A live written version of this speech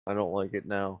I don't like it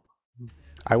now.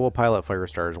 I will pilot fire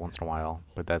starters once in a while,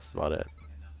 but that's about it.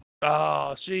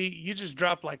 Oh, see, you just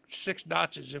dropped like 6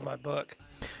 notches in my book.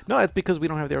 No, it's because we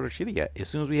don't have the Arctic Cheetah yet. As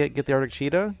soon as we get the Arctic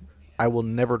Cheetah, I will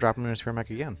never drop an Atmosphere Mech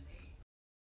again.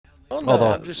 Well, no,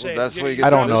 Although I'm just Well, saying that's why you you're get I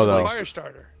the don't know, dropping a though. fire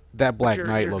starter. That Black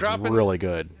Knight you're looks dropping, really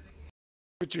good.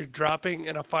 But you're dropping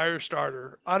in a fire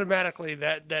starter. Automatically,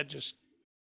 that just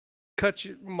cuts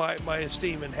my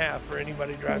esteem in half for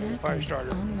anybody driving a fire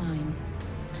starter. Online.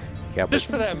 Yeah, but Just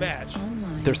for that match.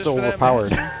 Online. they're Just so for that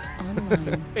overpowered.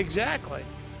 Online. Exactly.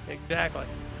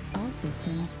 All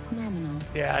systems nominal.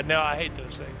 Yeah, no, I hate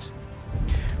those things.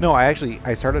 No, I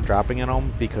started dropping in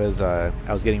them because I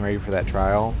was getting ready for that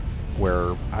trial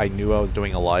where I knew I was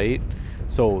doing a light.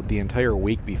 So the entire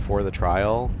week before the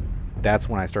trial, that's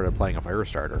when I started playing a fire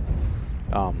starter.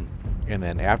 And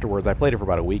then afterwards, I played it for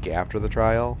about a week after the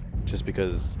trial, just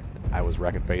because I was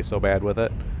wrecking face so bad with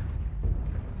it.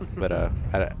 But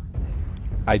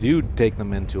I do take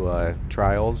them into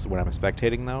trials when I'm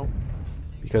spectating though,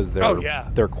 because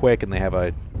they're quick and they have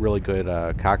a really good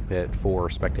cockpit for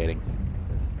spectating.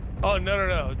 Oh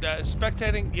no!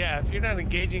 Spectating, yeah. If you're not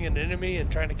engaging an enemy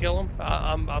and trying to kill them,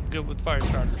 I'm good with fire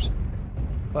starters.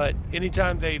 But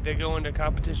anytime they go into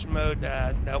competition mode,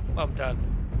 nope, I'm done.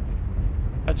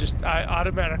 I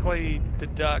automatically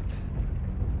deduct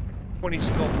 20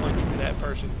 skill points from that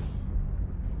person.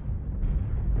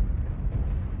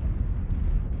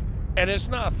 And it's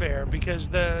not fair because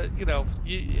you're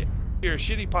a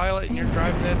shitty pilot and you're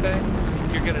driving that thing,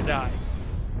 you're gonna die.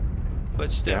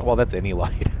 But still. Yeah, well, that's any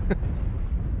light.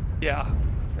 Yeah.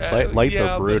 Lights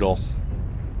are brutal.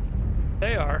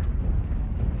 They are.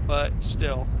 But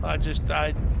still, it's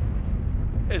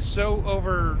so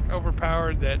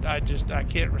overpowered that I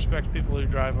can't respect people who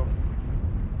drive them.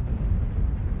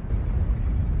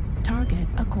 Target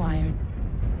acquired.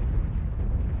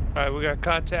 All right, we got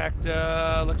contact.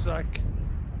 Looks like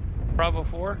Bravo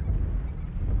 4.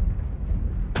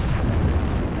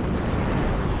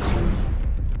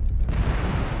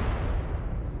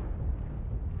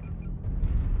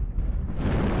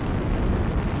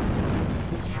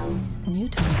 New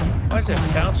target. Why is it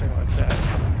bouncing like that?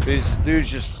 This dude's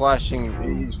just flashing.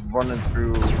 He's running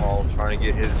through all trying to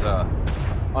get his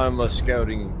I'm a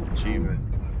scouting achievement.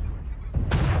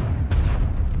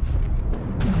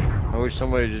 I wish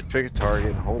somebody would just pick a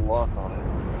target and hold lock on it.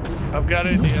 I've got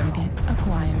New India. target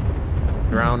acquired.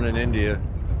 Drown in India.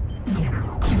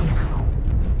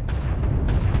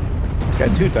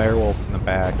 Got 2 direwolves in the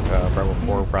back, Bravo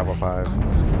 4, Bravo 5.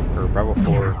 Online. Or Bravo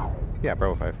 4, yeah,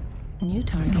 Bravo 5. New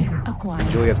target acquired.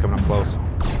 Juliet's coming up close.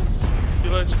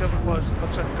 Juliet's coming close.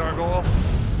 Looks like a gargoyle.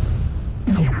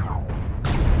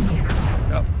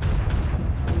 Yep.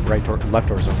 Left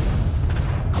torso.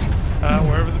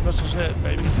 Wherever the missiles hit,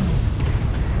 baby.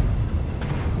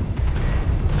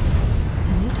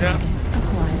 New target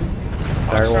acquired.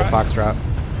 Direwolf, Foxtrot.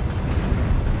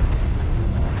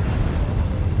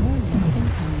 Warning,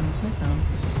 incoming missile.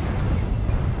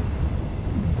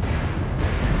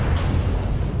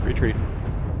 Retreat.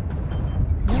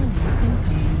 Warning,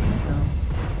 incoming missile.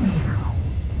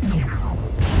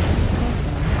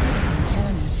 Also, critical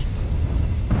damage.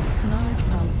 Large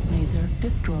pulse laser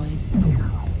destroyed.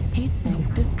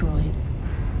 Heatsink destroyed.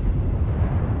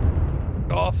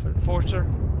 Off, enforcer.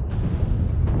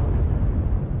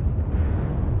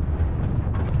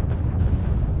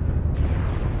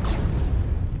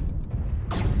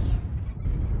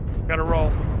 Gotta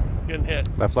roll. Getting hit.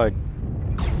 Left flag.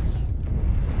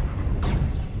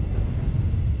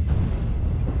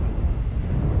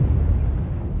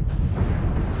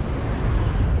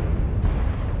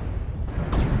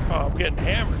 Oh, I'm getting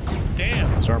hammered.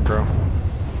 Damn. Storm Crow.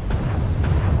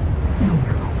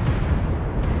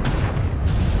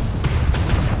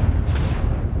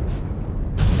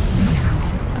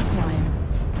 Acquired.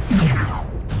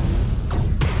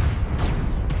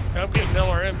 I'm getting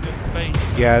LRM in the face.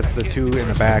 Yeah, it's the 2 in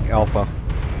the back, Alpha.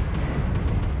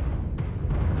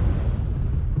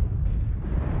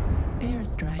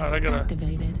 Airstrike Alright,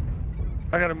 activated.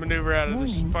 I gotta maneuver out of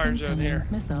this Warning, fire zone incoming here.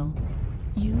 missile.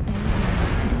 UAV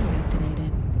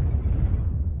deactivated.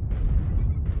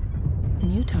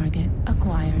 New target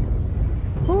acquired.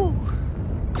 Whew.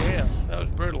 Damn, that was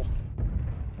brutal.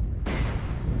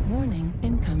 Warning,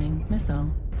 incoming missile.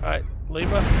 Alright,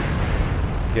 Lima.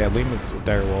 Yeah, Lima's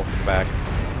direwolf in the back.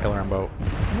 LRM boat.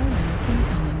 Warning,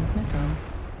 incoming missile.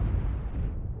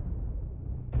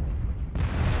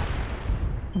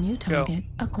 New target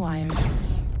acquired.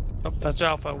 Oh, that's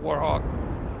Alpha, Warhawk.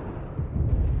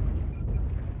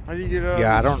 How do you get out?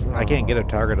 Yeah, I can't get a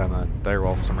target on the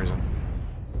direwolf for some reason.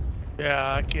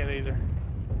 Yeah, I can't either.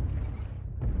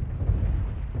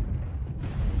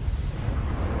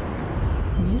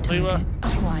 New target Lima.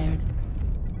 acquired.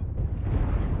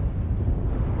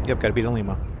 Yep, gotta beat a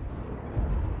Lima.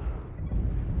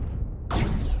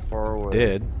 Far away.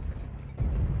 Did.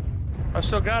 I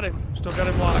still got him. Still got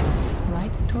him locked.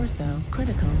 Right torso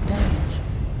critical damage.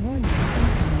 Warning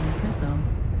incoming missile.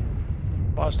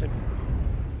 Lost him.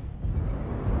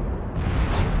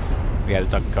 We had to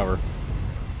duck and cover.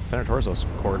 Center torso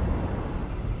cord.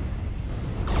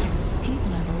 Heat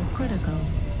level critical.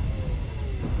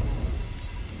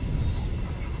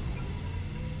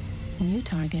 New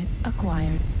target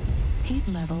acquired. Heat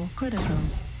level critical.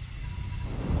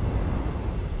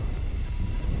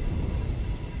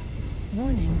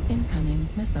 Warning incoming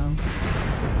missile.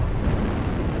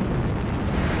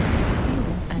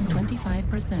 Fuel at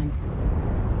 25%.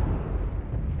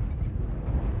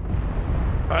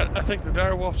 Alright, I think the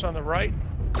direwolf's on the right.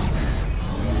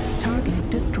 Target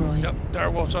destroyed. Yep,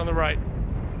 direwolf's on the right.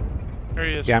 There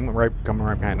he is. Yeah, I'm coming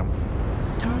right behind him.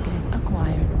 Target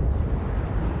acquired.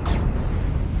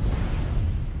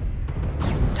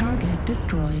 Target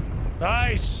destroyed.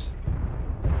 Nice!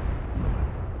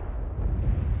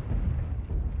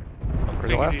 I'm Where's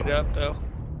the last figured it one? up though.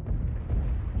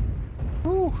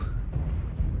 Woo!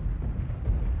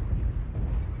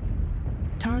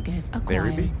 Target There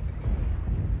acquired. he be.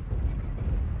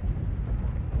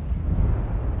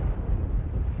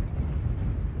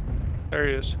 There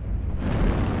he is.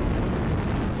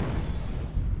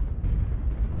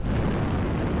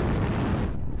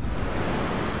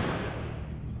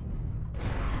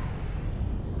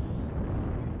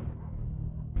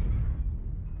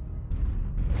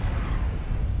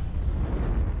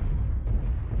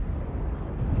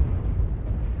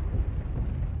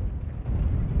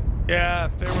 Yeah,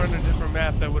 if they were on a different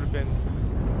map, that would have been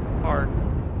hard.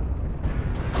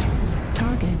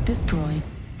 Target destroyed.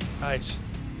 Nice.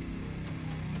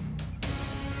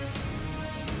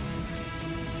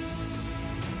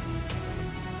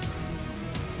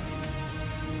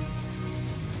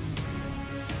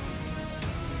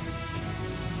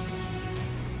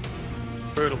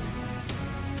 Brutal.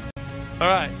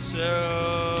 Alright,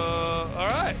 so...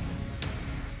 Alright.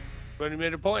 Everybody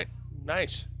made a point.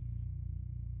 Nice.